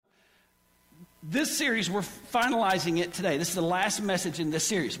This series, we're finalizing it today. This is the last message in this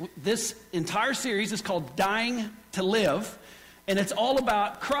series. This entire series is called Dying to Live, and it's all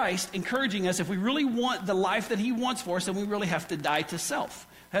about Christ encouraging us. If we really want the life that he wants for us, then we really have to die to self.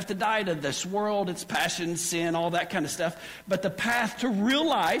 We have to die to this world, its passions, sin, all that kind of stuff. But the path to real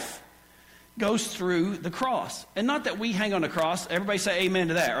life goes through the cross. And not that we hang on the cross. Everybody say amen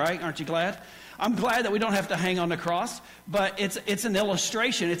to that, right? Aren't you glad? I'm glad that we don't have to hang on the cross, but it's an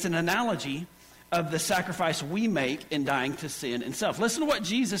illustration, it's an analogy of the sacrifice we make in dying to sin and self. Listen to what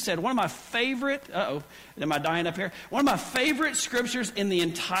Jesus said. One of my favorite, am I dying up here? One of my favorite scriptures in the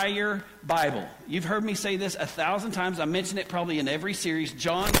entire Bible. You've heard me say this 1,000 times. I mention it probably in every series.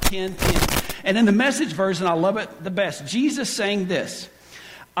 John 10:10. And in the Message version, I love it the best. Jesus saying this: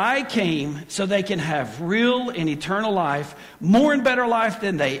 I came so they can have real and eternal life, more and better life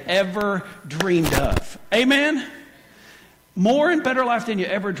than they ever dreamed of. Amen? More and better life than you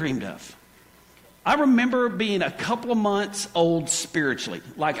ever dreamed of. I remember being a couple of months old spiritually.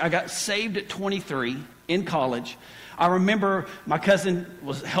 Like I got saved at 23 in college. I remember my cousin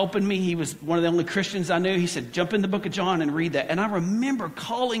was helping me. He was one of the only Christians I knew. He said, jump in the book of John and read that. And I remember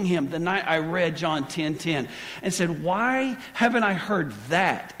calling him the night I read John 10:10 and said, why haven't I heard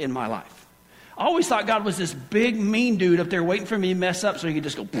that in my life? I always thought God was this big, mean dude up there waiting for me to mess up so he could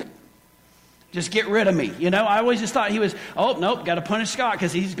just go, just get rid of me. You know, I always just thought he was, oh, nope, got to punish Scott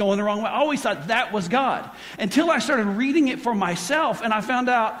because he's going the wrong way. I always thought that was God until I started reading it for myself and I found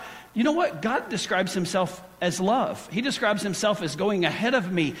out, you know what? God describes himself as love. He describes himself as going ahead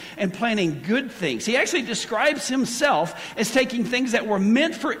of me and planning good things. He actually describes himself as taking things that were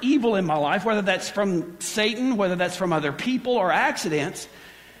meant for evil in my life, whether that's from Satan, whether that's from other people or accidents,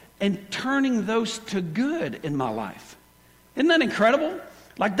 and turning those to good in my life. Isn't that incredible?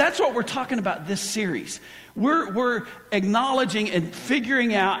 Like that's what we're talking about this series. We're acknowledging and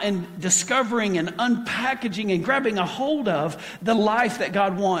figuring out and discovering and unpackaging and grabbing a hold of the life that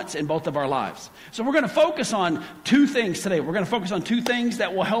God wants in both of our lives. So we're going to focus on two things today. We're going to focus on two things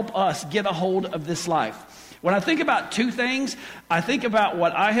that will help us get a hold of this life. When I think about two things, I think about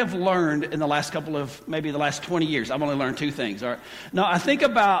what I have learned in the last maybe the last 20 years. I've only learned two things, all right? No, I think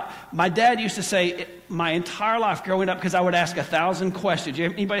about, my dad used to say my entire life growing up, because I would ask 1,000 questions.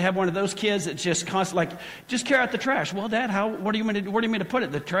 Anybody have one of those kids that just constantly, like, just carry out the trash? Well, Dad, where do you mean to put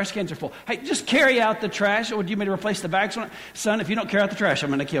it? The trash cans are full. Hey, just carry out the trash, or do you mean to replace the bags? Son, if you don't carry out the trash, I'm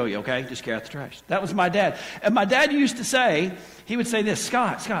going to kill you, okay? Just carry out the trash. That was my dad. And my dad used to say, he would say this,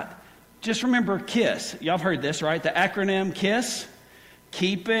 Scott, just remember KISS. Y'all have heard this, right? The acronym KISS.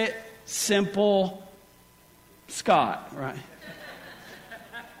 Keep it simple, Scott, right?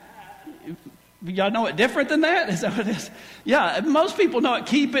 Y'all know it different than that? Is that what it is? Yeah, most people know it.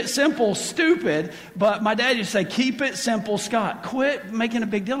 Keep it simple, stupid. But my dad used to say, keep it simple, Scott. Quit making a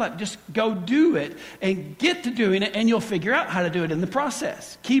big deal out of it. Just go do it and get to doing it, and you'll figure out how to do it in the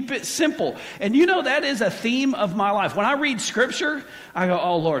process. Keep it simple. And you know that is a theme of my life. When I read Scripture, I go,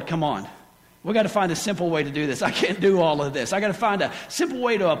 oh, Lord, come on. We got to find a simple way to do this. I can't do all of this. I got to find a simple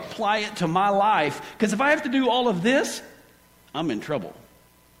way to apply it to my life. Because if I have to do all of this, I'm in trouble.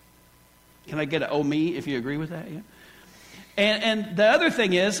 Can I get an oh me if you agree with that? Yeah. And the other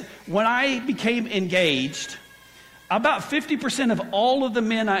thing is, when I became engaged, about 50% of all of the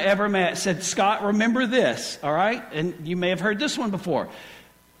men I ever met said, Scott, remember this, all right? And you may have heard this one before.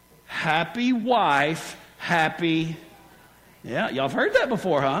 Happy wife, happy... Yeah, y'all have heard that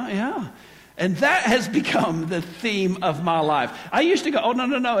before, huh? Yeah. And that has become the theme of my life. I used to go, oh,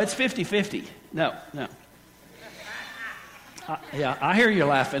 no, it's 50-50. No. Yeah, I hear you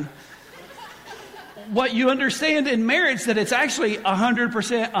laughing. What you understand in marriage, that it's actually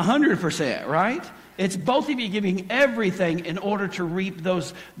 100%, right? It's both of you giving everything in order to reap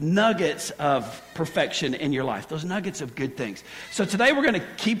those nuggets of perfection in your life, those nuggets of good things. So today we're going to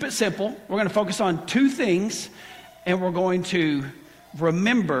keep it simple. We're going to focus on two things, and we're going to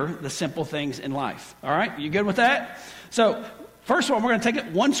remember the simple things in life. All right? You good with that? So first of all, we're going to take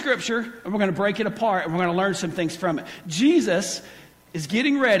it one scripture, and we're going to break it apart, and we're going to learn some things from it. Jesus is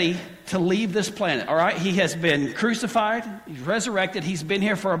getting ready to leave this planet, all right? He has been crucified, he's resurrected, he's been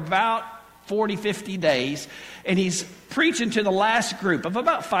here for about 40, 50 days, and he's preaching to the last group of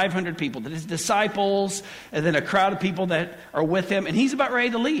about 500 people, that his disciples, and then a crowd of people that are with him, and he's about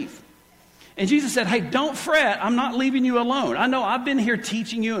ready to leave. And Jesus said, hey, don't fret, I'm not leaving you alone. I know I've been here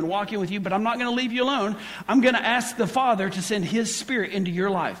teaching you and walking with you, but I'm not going to leave you alone. I'm going to ask the Father to send his Spirit into your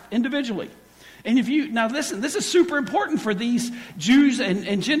life, individually. And now listen, this is super important for these Jews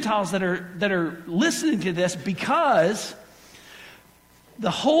and Gentiles that are listening to this, because the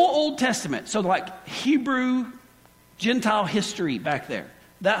whole Old Testament, so like Hebrew Gentile history back there,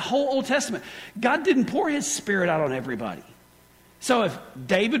 That whole Old Testament. God didn't pour his Spirit out on everybody. So if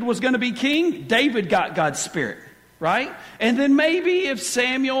David was going to be king, David got God's Spirit, right? And then maybe if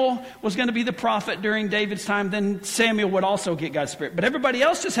Samuel was going to be the prophet during David's time, then Samuel would also get God's Spirit. But everybody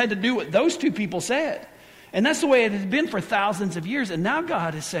else just had to do what those two people said. And that's the way it has been for thousands of years. And now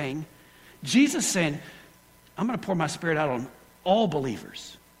God is saying, Jesus is saying, I'm going to pour my Spirit out on all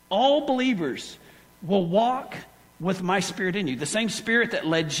believers. All believers will walk with my Spirit in you. The same Spirit that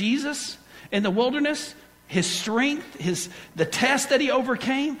led Jesus in the wilderness, his strength, the test that he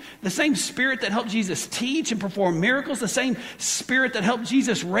overcame, the same Spirit that helped Jesus teach and perform miracles, the same Spirit that helped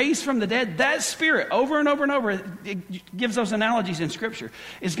Jesus raise from the dead, that Spirit, over and over and over, it gives those analogies in Scripture,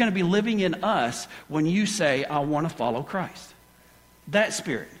 is going to be living in us when you say, I want to follow Christ. That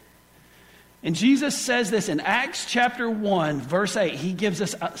Spirit. And Jesus says this in Acts chapter 1, verse 8. He gives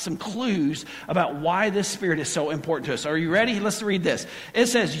us some clues about why this Spirit is so important to us. Are you ready? Let's read this. It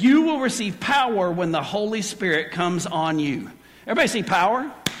says, you will receive power when the Holy Spirit comes on you. Everybody see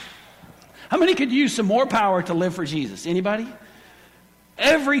power? How many could use some more power to live for Jesus? Anybody?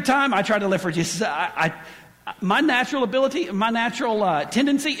 Every time I try to live for Jesus, my natural ability, my natural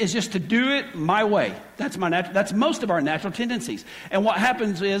tendency is just to do it my way. That's most of our natural tendencies. And what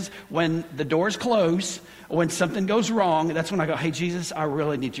happens is when the doors close, when something goes wrong, that's when I go, hey, Jesus, I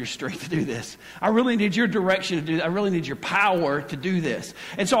really need your strength to do this. I really need your direction to do this. I really need your power to do this.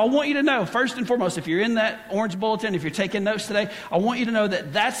 And so I want you to know, first and foremost, if you're in that orange bulletin, if you're taking notes today, I want you to know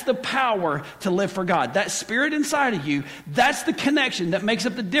that that's the power to live for God. That Spirit inside of you, that's the connection that makes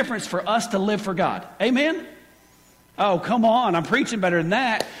up the difference for us to live for God. Amen? Oh, come on. I'm preaching better than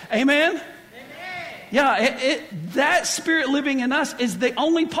that. Amen? Amen. Yeah, that Spirit living in us is the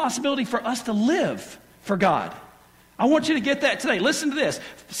only possibility for us to live for God. I want you to get that today. Listen to this.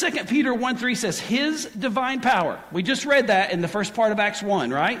 2 Peter 1:3 says, his divine power. We just read that in the first part of Acts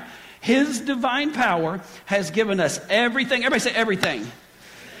 1, right? His divine power has given us everything. Everybody say everything.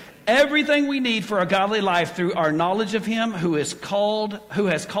 Everything we need for a godly life through our knowledge of him who has called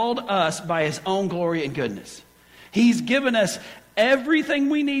us by his own glory and goodness. He's given us everything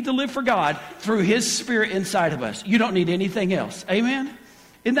we need to live for God through his Spirit inside of us. You don't need anything else. Amen?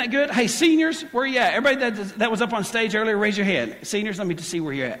 Isn't that good? Hey, seniors, where are you at? Everybody that was up on stage earlier, raise your hand. Seniors, let me just see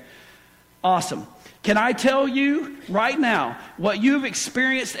where you're at. Awesome. Can I tell you right now what you've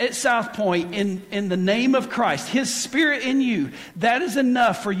experienced at South Point in the name of Christ, his Spirit in you, that is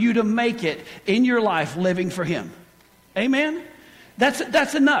enough for you to make it in your life living for him. Amen?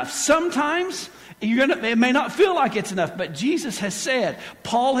 That's enough. Sometimes it may not feel like it's enough, but Jesus has said,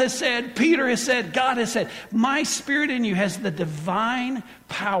 Paul has said, Peter has said, God has said, my Spirit in you has the divine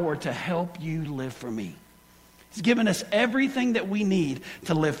power to help you live for me. He's given us everything that we need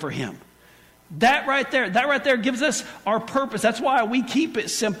to live for him. That right there gives us our purpose. That's why we keep it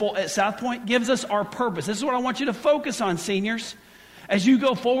simple at South Point, gives us our purpose. This is what I want you to focus on, seniors. As you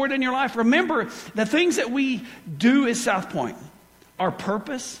go forward in your life, remember the things that we do at South Point, our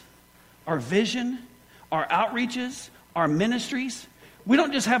purpose, our vision, our outreaches, our ministries. We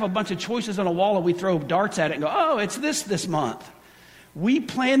don't just have a bunch of choices on a wall and we throw darts at it and go, oh, it's this month. We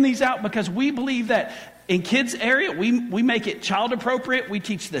plan these out because we believe that in kids area, we make it child appropriate. We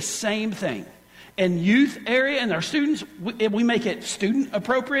teach the same thing. In youth area and our students, we make it student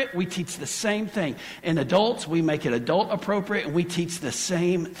appropriate. We teach the same thing. In adults, we make it adult appropriate and we teach the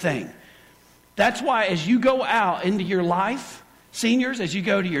same thing. That's why as you go out into your life, seniors, as you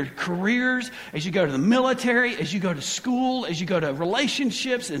go to your careers, as you go to the military, as you go to school, as you go to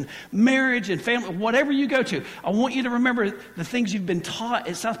relationships and marriage and family, whatever you go to, I want you to remember the things you've been taught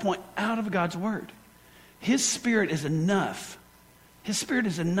at South Point out of God's Word. His Spirit is enough. His Spirit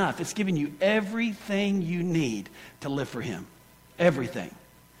is enough. It's giving you everything you need to live for him. Everything.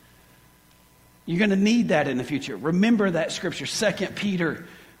 You're going to need that in the future. Remember that scripture, 2 Peter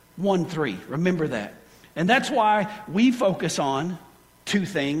 1:3. Remember that. And that's why we focus on two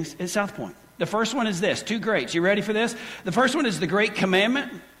things at South Point. The first one is this, two greats. You ready for this? The first one is the Great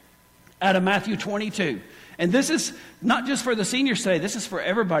Commandment out of Matthew 22. And this is not just for the seniors today. This is for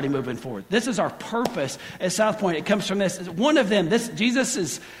everybody moving forward. This is our purpose at South Point. It comes from this. One of them, Jesus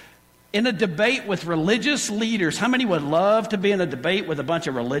is in a debate with religious leaders. How many would love to be in a debate with a bunch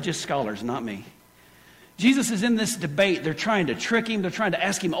of religious scholars? Not me. Jesus is in this debate. They're trying to trick him. They're trying to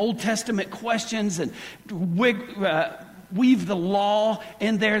ask him Old Testament questions and weave the law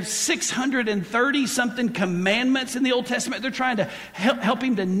in there. 630 something commandments in the Old Testament. They're trying to help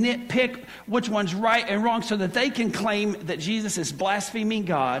him to nitpick which one's right and wrong so that they can claim that Jesus is blaspheming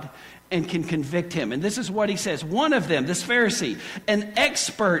God and can convict him. And this is what he says. One of them, this Pharisee, an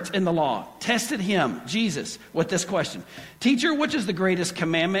expert in the law, tested him, Jesus, with this question. Teacher, which is the greatest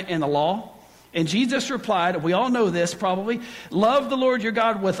commandment in the law? And Jesus replied, we all know this probably, love the Lord your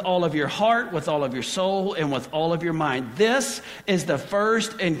God with all of your heart, with all of your soul, and with all of your mind. This is the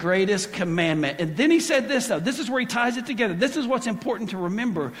first and greatest commandment. And then he said this, though. This is where he ties it together. This is what's important to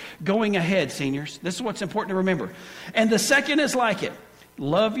remember going ahead, seniors. This is what's important to remember. And the second is like it.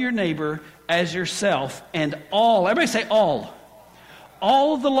 Love your neighbor as yourself, and all, everybody say all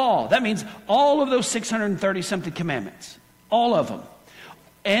of the law. That means all of those 630 something commandments, all of them.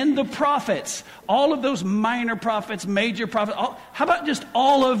 And the prophets, all of those minor prophets, major prophets. How about just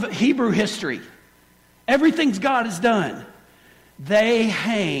all of Hebrew history? Everything God has done. They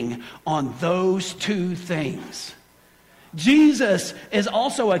hang on those two things. Jesus is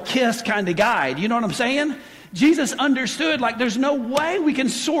also a KISS kind of guide. You know what I'm saying? Jesus understood, like, there's no way we can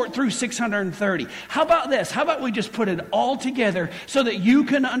sort through 630. How about this? How about we just put it all together so that you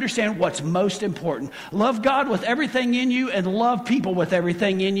can understand what's most important? Love God with everything in you and love people with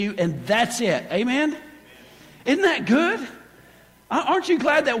everything in you, and that's it. Amen? Isn't that good? Aren't you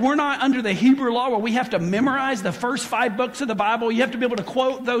glad that we're not under the Hebrew law where we have to memorize the first 5 books of the Bible? You have to be able to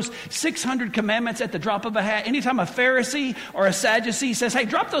quote those 600 commandments at the drop of a hat. Anytime a Pharisee or a Sadducee says, hey,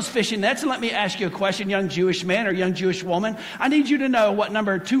 drop those fishing nets and let me ask you a question, young Jewish man or young Jewish woman. I need you to know what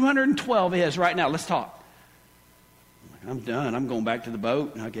number 212 is right now. Let's talk. I'm done. I'm going back to the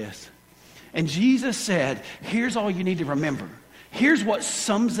boat, I guess. And Jesus said, here's all you need to remember. Here's what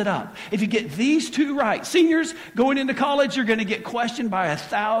sums it up. If you get these two right, seniors going into college, you're going to get questioned by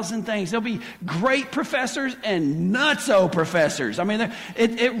 1,000 things. There'll be great professors and nutso professors. I mean,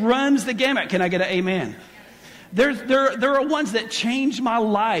 it runs the gamut. Can I get an amen? There are ones that changed my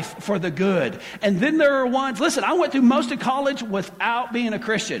life for the good. And then there are ones, listen, I went through most of college without being a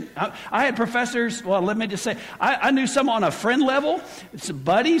Christian. I had professors, well, let me just say, I knew some on a friend level, some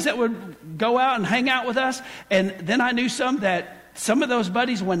buddies that would go out and hang out with us. And then I knew some of those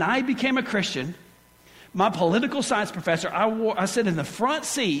buddies, when I became a Christian, my political science professor, I sat in the front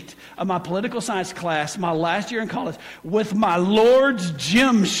seat of my political science class my last year in college with my Lord's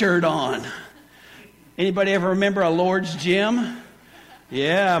Gym shirt on. Anybody ever remember a Lord's Gym?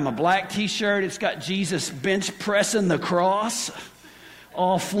 Yeah, my black t-shirt. It's got Jesus bench pressing the cross,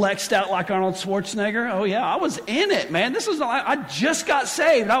 all flexed out like Arnold Schwarzenegger. Oh yeah, I was in it, man. I just got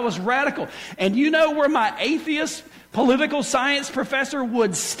saved. I was radical. And you know where my atheist political science professor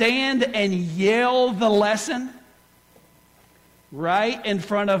would stand and yell the lesson? Right in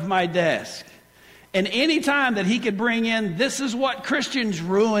front of my desk. And any time that he could bring in, this is what Christians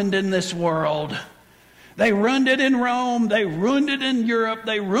ruined in this world. They ruined it in Rome. They ruined it in Europe.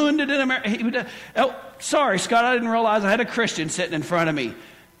 They ruined it in America. Oh, sorry, Scott, I didn't realize I had a Christian sitting in front of me.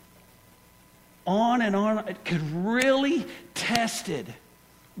 On and on. It could really tested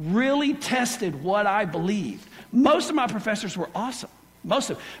what I believed. Most of my professors were awesome. Most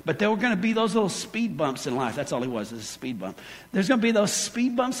of them. But there were going to be those little speed bumps in life. That's all he was, is a speed bump. There's going to be those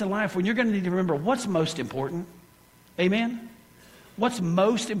speed bumps in life when you're going to need to remember what's most important. Amen? What's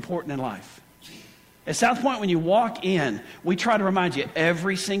most important in life? At South Point, when you walk in, we try to remind you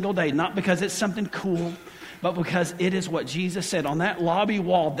every single day, not because it's something cool, but because it is what Jesus said on that lobby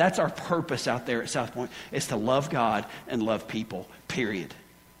wall. That's our purpose out there at South Point, is to love God and love people, period.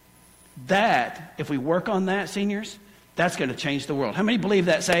 That, if we work on that, seniors, that's going to change the world. How many believe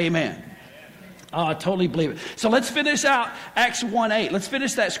that? Say amen. Oh, I totally believe it. So let's finish out Acts 1:8. Let's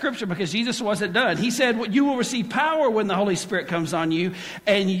finish that scripture because Jesus wasn't done. He said, you will receive power when the Holy Spirit comes on you,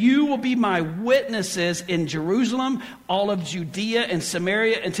 and you will be my witnesses in Jerusalem, all of Judea and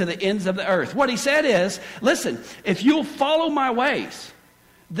Samaria, and to the ends of the earth. What he said is, listen, if you'll follow my ways,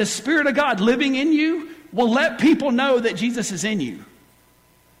 the Spirit of God living in you will let people know that Jesus is in you.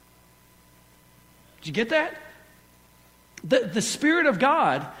 Did you get that? The Spirit of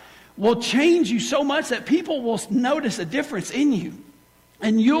God will change you so much that people will notice a difference in you.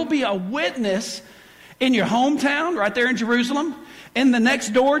 And you'll be a witness in your hometown, right there in Jerusalem, in the next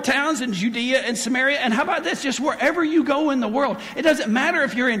door towns in Judea and Samaria. And how about this? Just wherever you go in the world. It doesn't matter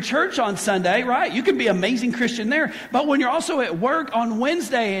if you're in church on Sunday, right? You can be an amazing Christian there. But when you're also at work on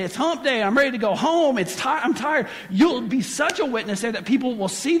Wednesday, it's hump day, I'm ready to go home, I'm tired. You'll be such a witness there that people will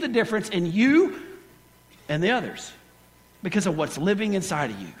see the difference in you and the others because of what's living inside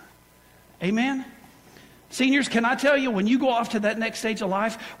of you. Amen? Seniors, can I tell you, when you go off to that next stage of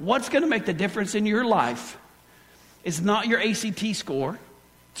life, what's going to make the difference in your life It's not your ACT score.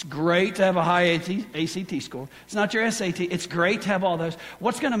 It's great to have a high ACT score. It's not your SAT. It's great to have all those.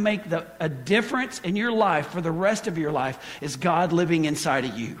 What's going to make a difference in your life for the rest of your life is God living inside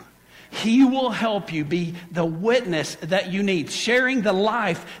of you. He will help you be the witness that you need, sharing the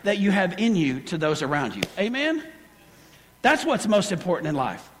life that you have in you to those around you. Amen? That's what's most important in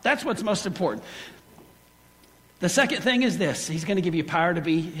life. That's what's most important. The second thing is this. He's going to give you power to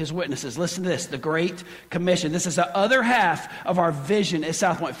be his witnesses. Listen to this, the Great Commission. This is the other half of our vision at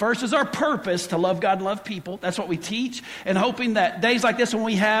South Point. First is our purpose to love God and love people. That's what we teach. And hoping that days like this when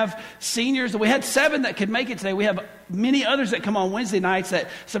we have seniors, we had 7 that could make it today. We have many others that come on Wednesday nights that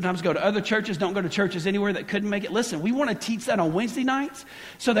sometimes go to other churches, don't go to churches anywhere that couldn't make it. Listen, we want to teach that on Wednesday nights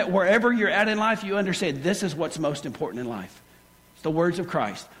so that wherever you're at in life, you understand this is what's most important in life. It's the words of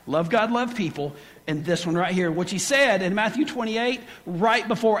Christ. Love God, love people. And this one right here, which he said in Matthew 28, right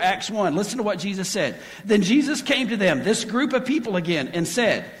before Acts 1. Listen to what Jesus said. Then Jesus came to them, this group of people again, and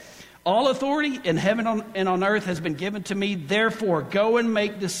said, all authority in heaven and on earth has been given to me. Therefore, go and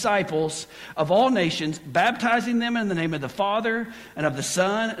make disciples of all nations, baptizing them in the name of the Father and of the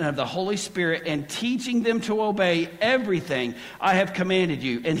Son and of the Holy Spirit, and teaching them to obey everything I have commanded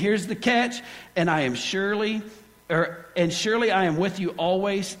you. And here's the catch, and surely I am with you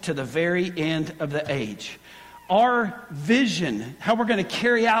always to the very end of the age. Our vision, how we're going to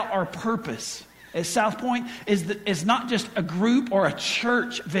carry out our purpose at South Point is not just a group or a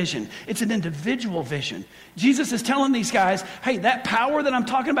church vision. It's an individual vision. Jesus is telling these guys, hey, that power that I'm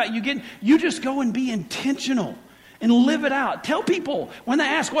talking about you just go and be intentional and live it out. Tell people when they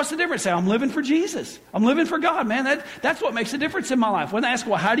ask, what's the difference? Say, I'm living for Jesus. I'm living for God, man. That's what makes a difference in my life. When they ask,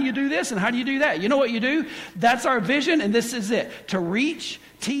 well, how do you do this and how do you do that? You know what you do? That's our vision, and this is it. To reach,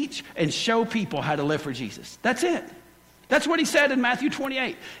 teach, and show people how to live for Jesus. That's it. That's what he said in Matthew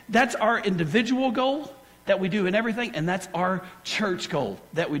 28. That's our individual goal that we do in everything, and that's our church goal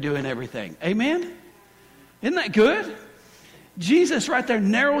that we do in everything. Amen? Isn't that good? Jesus right there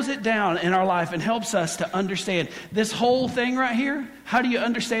narrows it down in our life and helps us to understand this whole thing right here. How do you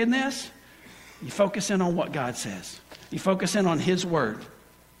understand this? You focus in on what God says. You focus in on his word.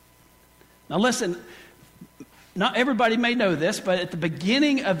 Now listen, not everybody may know this, but at the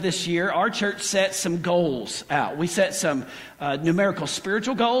beginning of this year, our church set some goals out. We set some numerical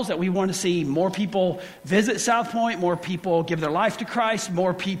spiritual goals that we want to see more people visit South Point, more people give their life to Christ,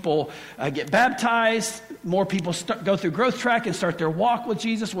 more people get baptized, more people go through Growth Track and start their walk with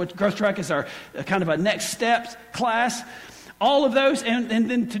Jesus, which Growth Track is our kind of a next steps class. All of those, and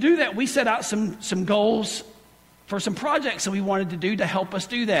then to do that, we set out some goals for some projects that we wanted to do to help us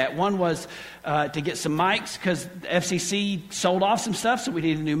do that. One was to get some mics because the FCC sold off some stuff, so we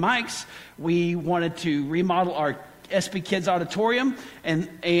needed new mics. We wanted to remodel our SB Kids Auditorium, and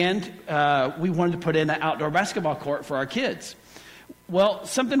we wanted to put in an outdoor basketball court for our kids. Well,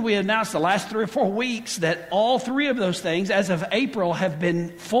 something we announced the last 3 or 4 weeks that all 3 of those things, as of April, have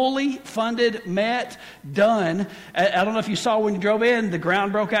been fully funded, met, done. I don't know if you saw when you drove in, the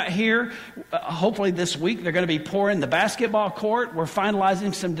ground broke out here. Hopefully this week they're going to be pouring the basketball court. We're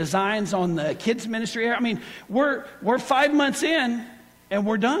finalizing some designs on the kids ministry. I mean, we're 5 months in and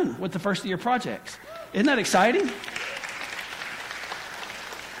we're done with the first of your projects. Isn't that exciting?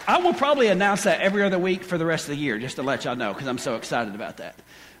 I will probably announce that every other week for the rest of the year, just to let y'all know, because I'm so excited about that.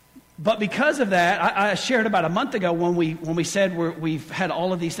 But because of that, I shared about a month ago when we said we've had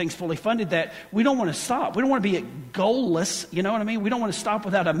all of these things fully funded that we don't want to stop. We don't want to be goalless, you know what I mean? We don't want to stop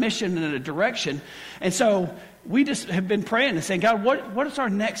without a mission and a direction. And so we just have been praying and saying, God, what is our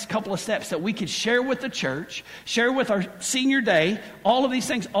next couple of steps that we could share with the church, share with our senior day, all of these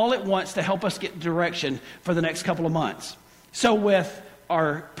things all at once to help us get direction for the next couple of months. So with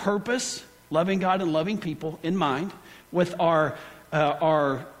our purpose, loving God and loving people in mind, with our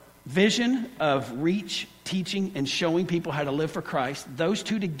vision of reach, teaching, and showing people how to live for Christ, those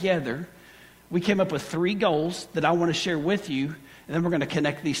 2 together, we came up with 3 goals that I want to share with you, and then we're going to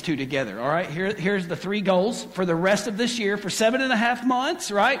connect these 2 together, all right? Here's the 3 goals for the rest of this year, for 7.5 months,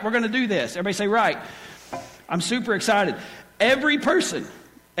 right? We're going to do this. Everybody say, right. I'm super excited. Every person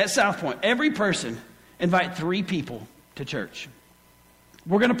at South Point, every person, invite 3 people to church.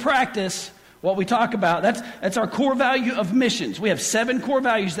 We're going to practice what we talk about. That's our core value of missions. We have 7 core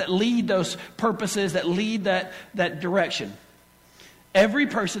values that lead those purposes, that lead that direction. Every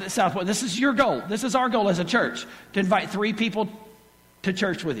person at South Point, this is your goal. This is our goal as a church, to invite 3 people to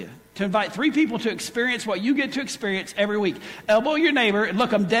church with you. To invite 3 people to experience what you get to experience every week. Elbow your neighbor and look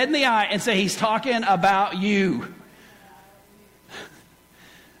them dead in the eye and say, he's talking about you.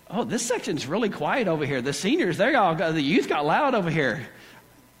 Oh, this section's really quiet over here. The seniors, the youth got loud over here.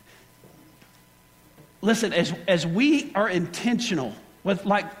 listen, as we are intentional with,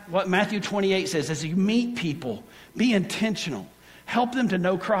 like what Matthew 28 says, as you meet people, be intentional. Help them to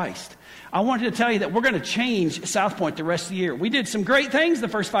know Christ. I wanted to tell you that we're going to change South Point the rest of the year. We did some great things the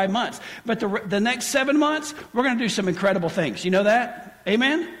first 5 months, but the next 7 months, we're going to do some incredible things. You know that?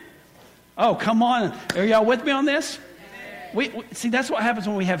 Amen? Oh, come on. Are y'all with me on this? We see, that's what happens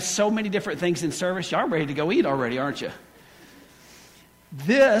when we have so many different things in service. Y'all ready to go eat already, aren't you?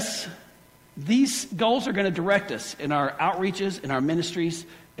 These goals are going to direct us in our outreaches, in our ministries,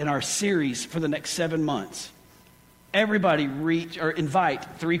 in our series for the next 7 months. Everybody reach or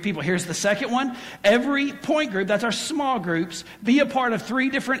invite 3 people. Here's the second one. Every point group, that's our small groups, be a part of 3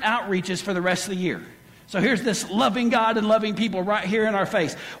 different outreaches for the rest of the year. So here's this loving God and loving people right here in our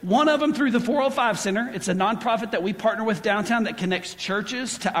face. One of them through the 405 Center. It's a nonprofit that we partner with downtown that connects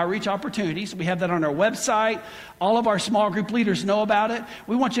churches to outreach opportunities. We have that on our website. All of our small group leaders know about it.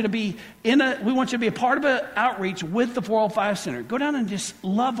 We want you to be a part of an outreach with the 405 Center. Go down and just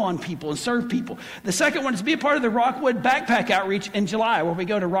love on people and serve people. The second one is be a part of the Rockwood Backpack Outreach in July, where we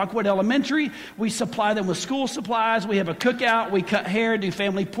go to Rockwood Elementary. We supply them with school supplies. We have a cookout. We cut hair, do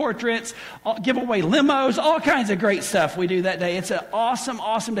family portraits, give away limos. All kinds of great stuff we do that day. It's an awesome,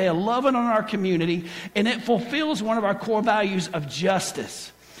 awesome day of loving on our community, and it fulfills one of our core values of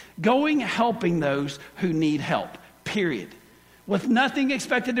justice. Going, helping those who need help, period. With nothing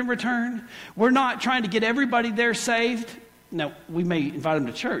expected in return. We're not trying to get everybody there saved. No, we may invite them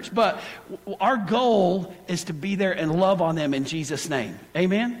to church, but our goal is to be there and love on them in Jesus' name.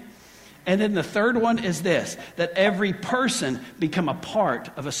 Amen? And then the third one is this, that every person become a part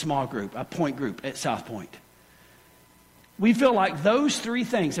of a small group, a point group at South Point. We feel like those 3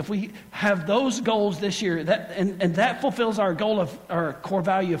 things, if we have those goals this year, that fulfills our goal of our core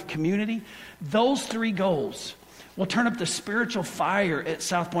value of community, those 3 goals will turn up the spiritual fire at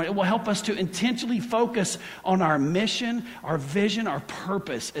South Point. It will help us to intentionally focus on our mission, our vision, our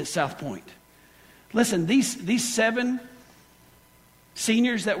purpose at South Point. Listen, these 7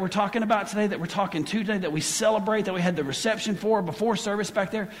 seniors that we're talking about today, that we're talking to today, that we celebrate, that we had the reception for before service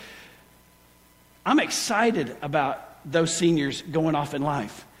back there, I'm excited about those seniors going off in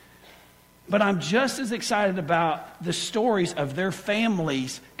life. But I'm just as excited about the stories of their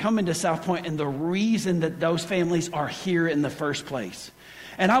families coming to South Point and the reason that those families are here in the first place.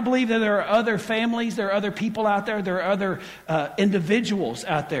 And I believe that there are other families, there are other people out there, there are other individuals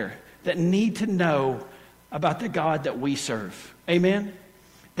out there that need to know about the God that we serve. Amen?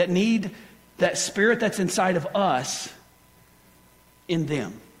 That need that spirit that's inside of us in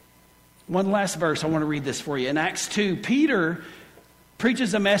them. One last verse, I want to read this for you. In Acts 2, Peter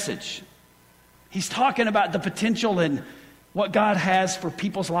preaches a message. He's talking about the potential and what God has for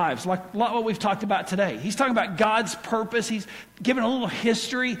people's lives, like what we've talked about today. He's talking about God's purpose. He's giving a little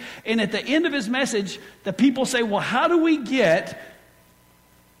history. And at the end of his message, the people say, well, how do we get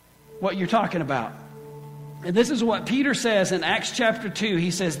what you're talking about? And this is what Peter says in Acts chapter 2.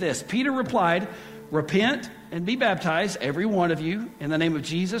 He says this, Peter replied, repent and be baptized, every one of you, in the name of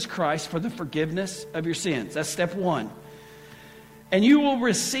Jesus Christ for the forgiveness of your sins. That's step 1. And you will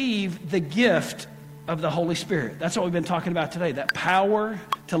receive the gift of the Holy Spirit. That's what we've been talking about today. That power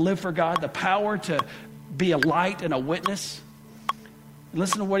to live for God, the power to be a light and a witness.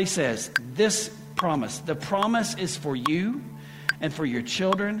 Listen to what he says. This promise, the promise is for you and for your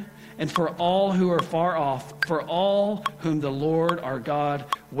children and for all who are far off, for all whom the Lord our God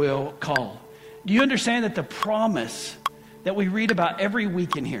will call. Do you understand that the promise that we read about every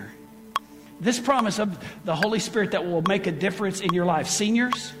week in here, this promise of the Holy Spirit that will make a difference in your life,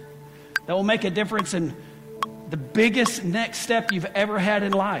 seniors, that will make a difference in the biggest next step you've ever had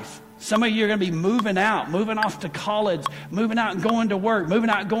in life. Some of you are going to be moving off to college, moving out and going to work, moving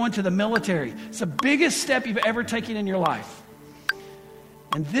out and going to the military. It's the biggest step you've ever taken in your life.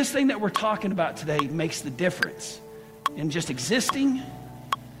 And this thing that we're talking about today makes the difference in just existing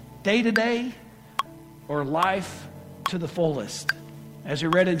day to day or life to the fullest. As we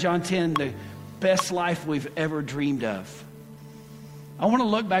read in John 10, the best life we've ever dreamed of. I want to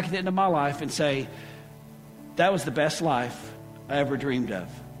look back at the end of my life and say, that was the best life I ever dreamed of.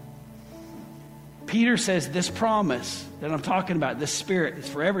 Peter says this promise that I'm talking about, this Spirit, is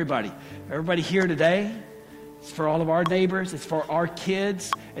for everybody. Everybody here today. It's for all of our neighbors. It's for our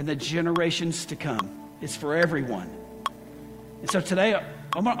kids and the generations to come. It's for everyone. And so today,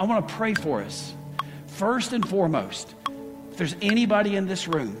 I want to pray for us. First and foremost, if there's anybody in this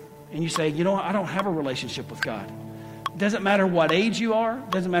room and you say, you know what, I don't have a relationship with God. It doesn't matter what age you are.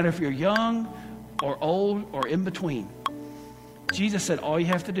 It doesn't matter if you're young or old or in between. Jesus said all you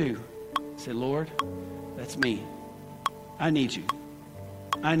have to do is say, Lord, that's me. I need you.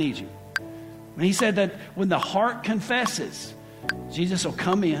 I need you. And he said that when the heart confesses, Jesus will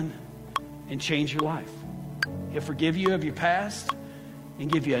come in and change your life. He'll forgive you of your past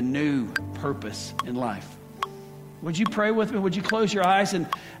and give you a new purpose in life. Would you pray with me? Would you close your eyes? And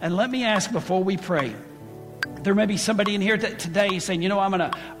let me ask before we pray. There may be somebody in here today saying, I'm going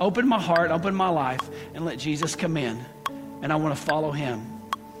to open my heart, open my life, and let Jesus come in. And I want to follow him.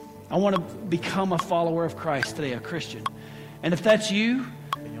 I want to become a follower of Christ today, a Christian. And if that's you,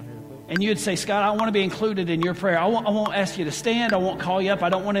 and you'd say, Scott, I want to be included in your prayer. I won't ask you to stand. I won't call you up. I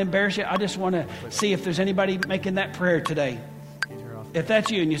don't want to embarrass you. I just want to see if there's anybody making that prayer today. If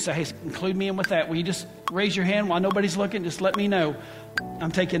that's you and you say, hey, include me in with that, will you just raise your hand while nobody's looking? Just let me know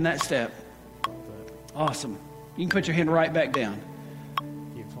I'm taking that step. Awesome. You can put your hand right back down.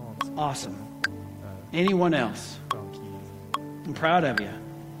 Awesome. Anyone else? I'm proud of you.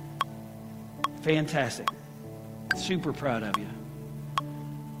 Fantastic. Super proud of you.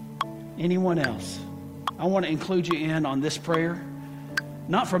 Anyone else? I want to include you in on this prayer,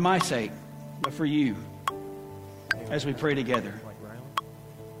 not for my sake, but for you as we pray together.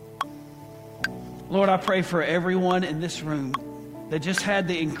 Lord, I pray for everyone in this room that just had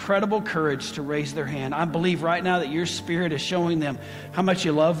the incredible courage to raise their hand. I believe right now that your Spirit is showing them how much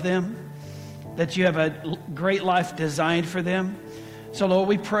you love them, that you have a great life designed for them. So, Lord,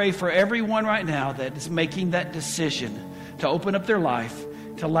 we pray for everyone right now that is making that decision to open up their life,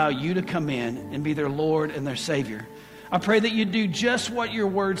 to allow you to come in and be their Lord and their Savior. I pray that you'd do just what your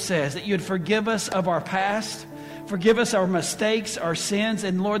word says, that you'd forgive us of our past, forgive us our mistakes, our sins,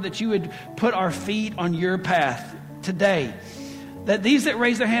 and Lord, that you would put our feet on your path today. That these that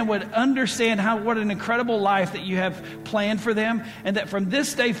raise their hand would understand what an incredible life that you have planned for them, and that from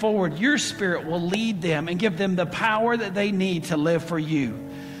this day forward, your Spirit will lead them and give them the power that they need to live for you.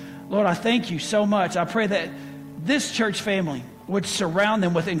 Lord, I thank you so much. I pray that this church family would surround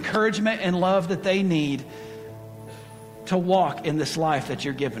them with encouragement and love that they need to walk in this life that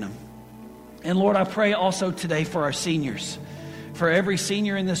you're giving them. And Lord, I pray also today for our seniors. For every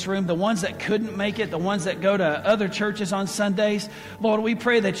senior in this room, the ones that couldn't make it, the ones that go to other churches on Sundays, Lord, we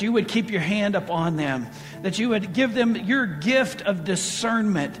pray that you would keep your hand upon them, that you would give them your gift of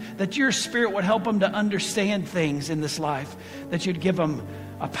discernment, that your Spirit would help them to understand things in this life, that you'd give them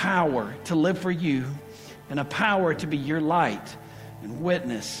a power to live for you and a power to be your light and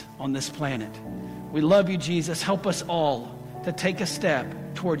witness on this planet. We love you, Jesus. Help us all to take a step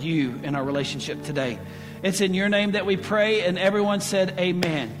toward you in our relationship today. It's in your name that we pray, and everyone said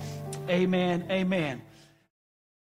amen. Amen. Amen.